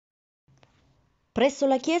Presso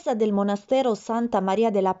la chiesa del Monastero Santa Maria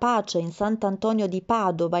della Pace in Sant'Antonio di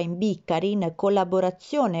Padova in Biccari, in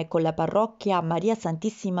collaborazione con la parrocchia Maria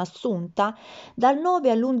Santissima Assunta, dal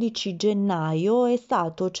 9 all'11 gennaio è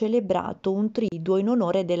stato celebrato un triduo in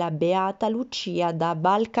onore della Beata Lucia da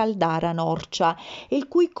Val Caldara Norcia, il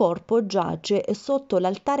cui corpo giace sotto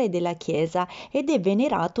l'altare della chiesa ed è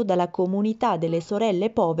venerato dalla comunità delle Sorelle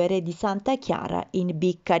Povere di Santa Chiara in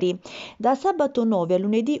Biccari. Da sabato 9 a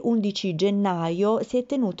lunedì 11 gennaio si è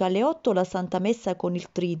tenuta alle 8 la Santa Messa con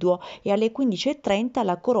il Triduo e alle 15:30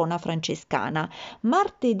 la Corona francescana.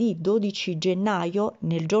 Martedì 12 gennaio,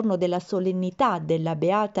 nel giorno della solennità della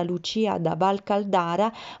Beata Lucia da Val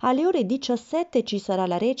Caldara, alle ore 17 ci sarà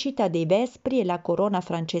la recita dei Vespri e la Corona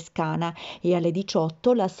francescana e alle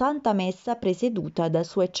 18 la Santa Messa presieduta da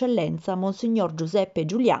Sua Eccellenza Monsignor Giuseppe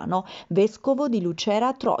Giuliano, Vescovo di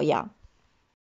Lucera Troia.